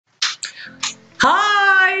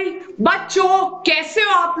हाय बच्चों, कैसे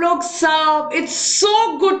हो आप लोग सब। It's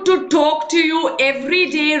so good to talk to you every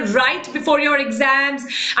day right before your exams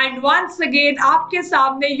and once again आपके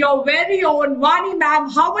सामने योर वेरी ओन वानी ma'am.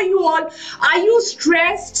 How are you all? Are you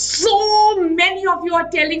stressed? So many of you are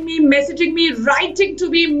telling me, messaging me, writing to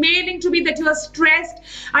me, mailing to me that you are stressed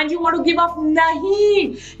and you want to give up. नहीं,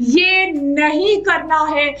 ये नहीं करना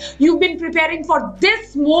है. You've been preparing for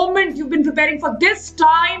this moment, you've been preparing for this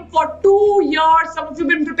time for 2 years, some of you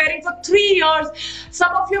have been preparing for 3 years,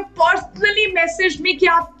 some of you personally messaged me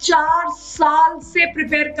कि आप 4 साल से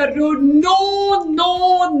prepare कर रहे हो.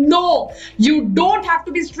 No, you don't have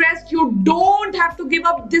to be stressed, you don't have to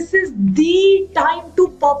give up. This is the time to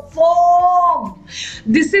perform.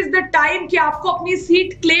 This is the time कि आपको अपनी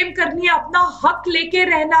सीट क्लेम करनी है, अपना हक लेके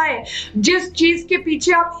रहना है. जिस चीज के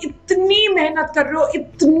पीछे आप इतनी मेहनत कर रहे हो,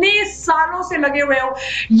 इतने सालों से लगे हुए हो,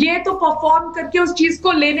 ये तो परफॉर्म करके उस चीज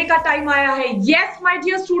को लेने का टाइम आया है. Yes, my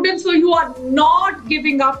dear students, so you are not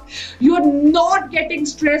giving up, you are not getting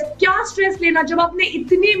stressed. क्या स्ट्रेस लेना, जब आपने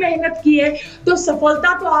इतनी मेहनत की है तो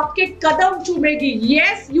सफलता तो आपके कदम चूमेगी.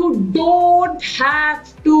 Yes, you don't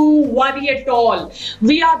have to worry at all.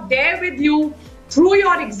 We are there with you through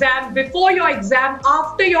your exam, before your exam,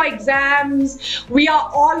 after your exams. We are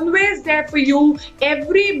always there for you.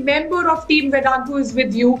 Every member of Team Vedantu is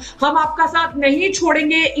with you. हम आपका साथ नहीं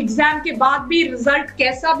छोड़ेंगे. Exam के बाद भी result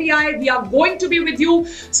कैसा भी आए, we are going to be with you.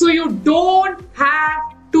 So you don't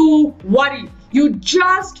have to worry. You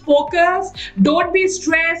just focus, don't be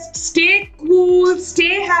stressed, stay cool,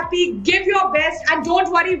 stay happy, give your best and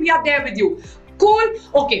don't worry, we are there with you. Cool?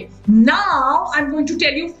 Okay, now I'm going to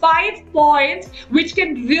tell you 5 points which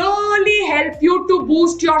can really help you to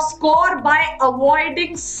boost your score by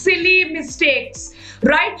avoiding silly mistakes.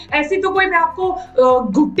 Right? ऐसी तो कोई मैं आपको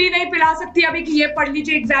घुट्टी नहीं पिला सकती अभी कि ये पढ़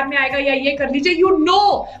लीजिए एग्जाम में आएगा या ये कर लीजिए. You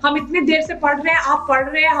know, हम इतनी देर से पढ़ रहे हैं, आप पढ़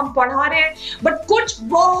रहे हैं, हम पढ़ा रहे हैं, बट कुछ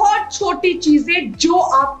बहुत छोटी चीजें जो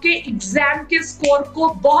आपके एग्जाम के स्कोर को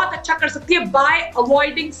बहुत अच्छा कर सकती है by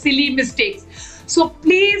avoiding silly mistakes. So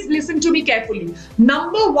please listen to me carefully.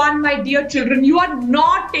 Number 1, my dear children, you are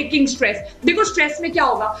not taking stress. देखो स्ट्रेस में क्या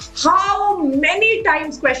होगा, how many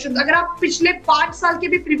times questions, अगर आप पिछले 5 साल के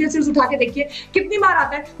भी previous years उठा के देखिए कितनी बार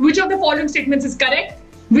आता है which of the following statements is correct,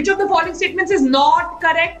 which of the following statements is not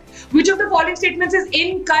correct, which of the following statements is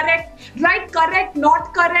incorrect, right, correct, not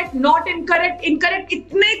incorrect, incorrect.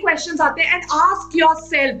 इतने questions आते हैं and ask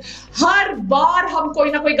yourself, हर बार हम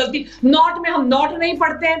कोई ना कोई गलती, not में हम not नहीं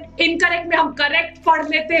पढ़ते हैं, incorrect में हम correct पढ़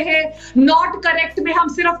लेते हैं, not correct में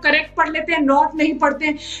हम सिर्फ correct पढ़ लेते हैं, not नहीं पढ़ते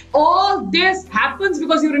हैं. All this happens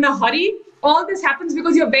because you're in a hurry. All this happens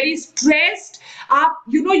because you're very stressed.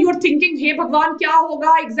 आप you're thinking, हे भगवान क्या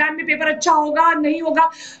होगा, एग्जाम में पेपर अच्छा होगा नहीं होगा.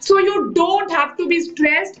 So you don't have to be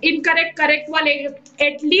stressed. Incorrect, correct वाले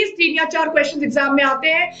at least 3 या 4 questions एग्जाम में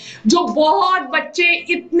आते हैं जो बहुत बच्चे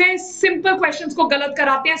इतने simple questions को गलत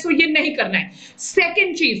कराते हैं. So ये नहीं करना है.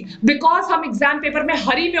 Second चीज, because हम एग्जाम पेपर में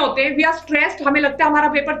हरी में होते हैं, we are stressed, हमें लगता है हमारा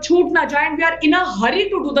पेपर छूट ना जाए and we are in a hurry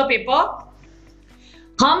to do the paper.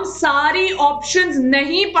 हम सारी ऑप्शंस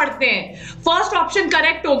नहीं पढ़ते हैं. फर्स्ट ऑप्शन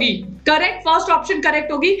करेक्ट होगी, करेक्ट, फर्स्ट ऑप्शन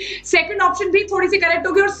करेक्ट होगी, सेकंड ऑप्शन भी थोड़ी सी करेक्ट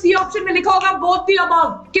होगी और सी ऑप्शन में लिखा होगा बोथ द अबव.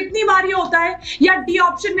 कितनी बार ये होता है? या डी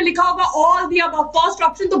ऑप्शन में लिखा होगा all the above. First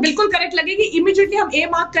option तो बिल्कुल करेक्ट लगेगी, इमीडिएटली हम ए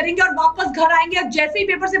मार्क करेंगे और वापस घर आएंगे और जैसे ही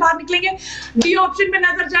पेपर से बाहर निकलेंगे डी ऑप्शन में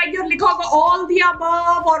नजर जाएगी और लिखा होगा ऑल द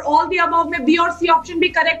अबव, और ऑल द अबव में बी और सी ऑप्शन भी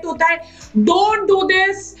करेक्ट होता है. Don't do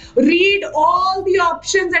this. Read all the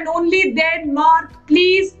options and only then mark.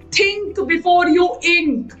 Please think before you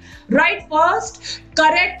ink. Right? First,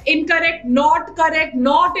 correct, incorrect, not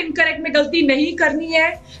incorrect में गलती नहीं करनी है.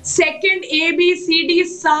 Second, A, B, C, D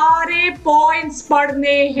सारे points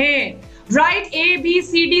पढ़ने हैं. Right? A, B,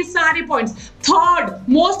 C, D सारे points. Third,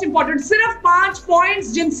 most important, सिर्फ 5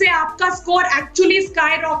 points जिनसे आपका score actually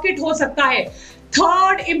skyrocket हो सकता है.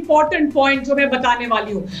 थर्ड इंपॉर्टेंट पॉइंट जो मैं बताने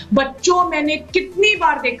वाली हूं, बच्चों मैंने कितनी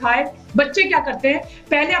बार देखा है बच्चे क्या करते हैं,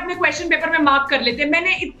 पहले अपने क्वेश्चन पेपर में मार्क कर लेते हैं.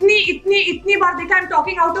 मैंने इतनी बार देखा, I am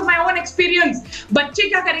talking out of my own experience. बच्चे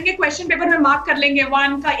क्या करेंगे, क्वेश्चन पेपर में मार्क कर लेंगे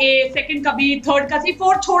 1 का ए, सेकंड का बी, थर्ड का सी,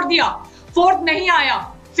 फोर्थ छोड़ दिया, फोर्थ नहीं आया,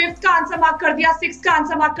 फिफ्थ का आंसर मार्क कर दिया, सिक्स्थ का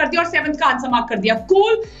आंसर मार्क कर दिया और सेवंथ का आंसर मार्क कर दिया.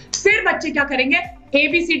 कूल. फिर बच्चे क्या करेंगे, A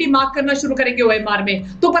B C D mark करना शुरू करेंगे ओएमआर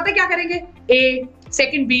में. तो पता क्या करेंगे, ए,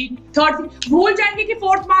 सेकंड बी, थर्ड, भूल जाएंगे कि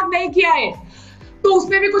फोर्थ मार्क नहीं किया है तो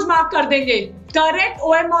उसमें भी कुछ मार्क कर देंगे. करेक्ट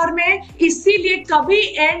ओएमआर में. इसीलिए कभी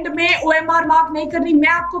एंड में ओएमआर मार्क नहीं करनी. मैं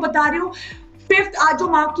आपको बता रही हूँ, फिफ्थ आज जो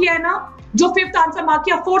मार्क किया है ना, जो फिफ्थ आंसर मार्क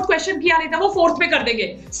किया, फोर्थ क्वेश्चन किया नहीं था वो फोर्थ में कर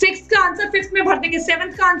देंगे, सिक्स्थ का आंसर फिफ्थ में भर देंगे,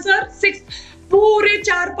 सेवंथ का आंसर सिक्स्थ. पूरे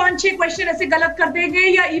 4 5 6 क्वेश्चन ऐसे गलत कर देंगे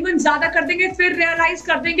या इवन ज्यादा कर देंगे, फिर रियलाइज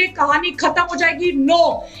कर देंगे कहानी खत्म हो जाएगी।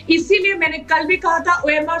 नो, इसीलिए मैंने कल भी कहा था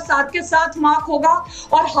OMR 7 के 7 मार्क होगा,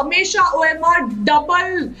 और हमेशा OMR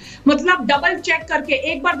डबल चेक करके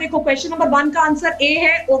एक बार देखो क्वेश्चन नंबर 1 का आंसर ए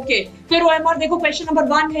है, ओके, फिर OMR देखो क्वेश्चन नंबर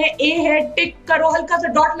 1 है, ए है, टिक करो, हल्का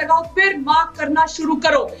सा डॉट लगाओ, फिर मार्क करना शुरू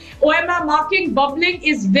करो। OMR marking bubbling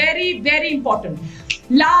is very very important.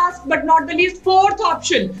 Last but not the least, fourth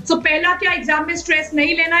option. सो पहला क्या, एग्जाम में स्ट्रेस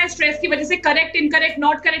नहीं लेना है, स्ट्रेस की वजह से करेक्ट इनकरेक्ट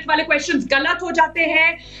नॉट करेक्ट वाले क्वेश्चंस गलत हो जाते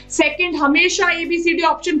हैं। सेकंड, हमेशा ABCD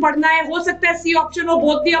ऑप्शन पढ़ना है, हो सकता है C ऑप्शन हो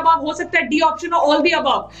बोथ द अबव, हो सकता है D ऑप्शन हो all the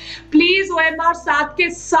above. Please OMR 7 के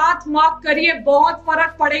 7 मार्क करिए, बहुत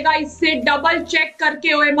फर्क पड़ेगा इससे। डबल चेक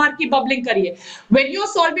करके OMR की बबलिंग करिए। When you are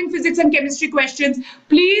solving physics and chemistry questions,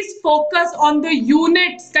 please focus on the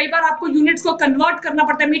units. कई बार आपको यूनिट्स को कन्वर्ट करना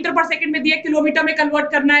पड़ता है, मीटर पर सेकंड में दिया, किलोमीटर में कन्वर्ट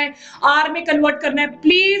करना है, आर में कन्वर्ट करना है।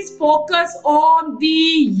 Please focus on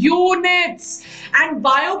the units. And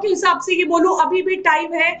bio के हिसाब से ये बोलूं, अभी भी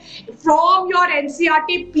टाइम है। From your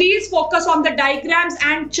NCERT please focus on the diagrams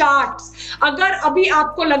and charts. अगर अभी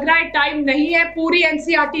आपको लग रहा है टाइम नहीं है, पूरी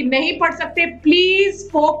NCERT नहीं पढ़ सकते, please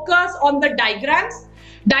focus on the diagrams,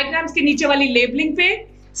 diagrams के नीचे वाली लेबलिंग पे,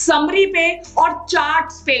 समरी पे और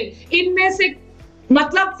चार्ट्स पे। इनमें से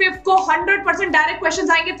मतलब फिफ्थ को 100% डायरेक्ट क्वेश्चंस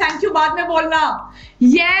आएंगे, थैंक यू बाद में बोलना।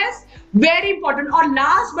 Yes, very important. और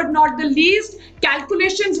last but not the least,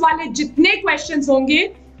 calculations वाले जितने क्वेश्चंस होंगे,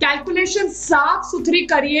 कैलकुलेशन साफ सुथरी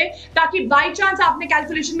करिए, ताकि बाय चांस आपने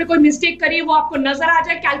कैलकुलेशन में कोई मिस्टेक करी है वो आपको नजर आ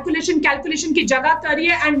जाए। कैलकुलेशन की जगह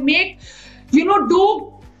करिए and make do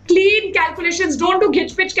clean calculations, don't do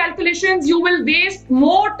gitch pitch calculations. You will waste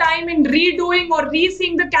more time in redoing or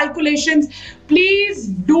reseeing the calculations. Please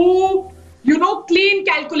do clean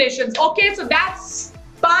calculations. Okay, so that's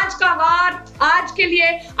 5 का वार आज के लिए।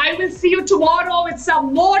 I will see you tomorrow with some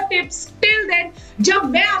more tips. Till then, जब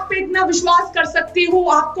मैं आप पे इतना विश्वास कर सकती हूँ,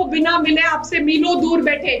 आपको बिना मिले, आपसे मीलों दूर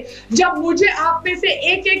बैठे, जब मुझे आप में से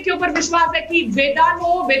एक एक के ऊपर विश्वास है कि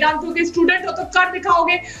वेदांतु के स्टूडेंट हो तो कर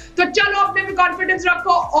दिखाओगे, तो चलो अपने में कॉन्फिडेंस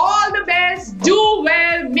रखो। All the best, do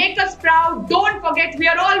well, make us proud, don't forget we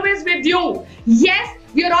are always with you. Yes,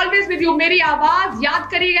 we are always with you. मेरी आवाज याद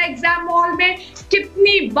करिएगा एग्जाम हॉल में,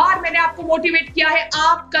 कितनी बार मैंने आपको मोटिवेट किया है,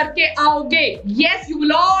 आप करके आओगे। Yes, you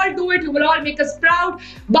will all do it, you will all make us proud.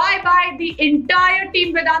 Bye bye, the entire team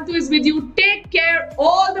Vedantu is with you. Take care,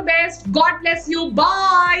 all the best, God bless you,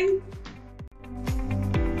 bye.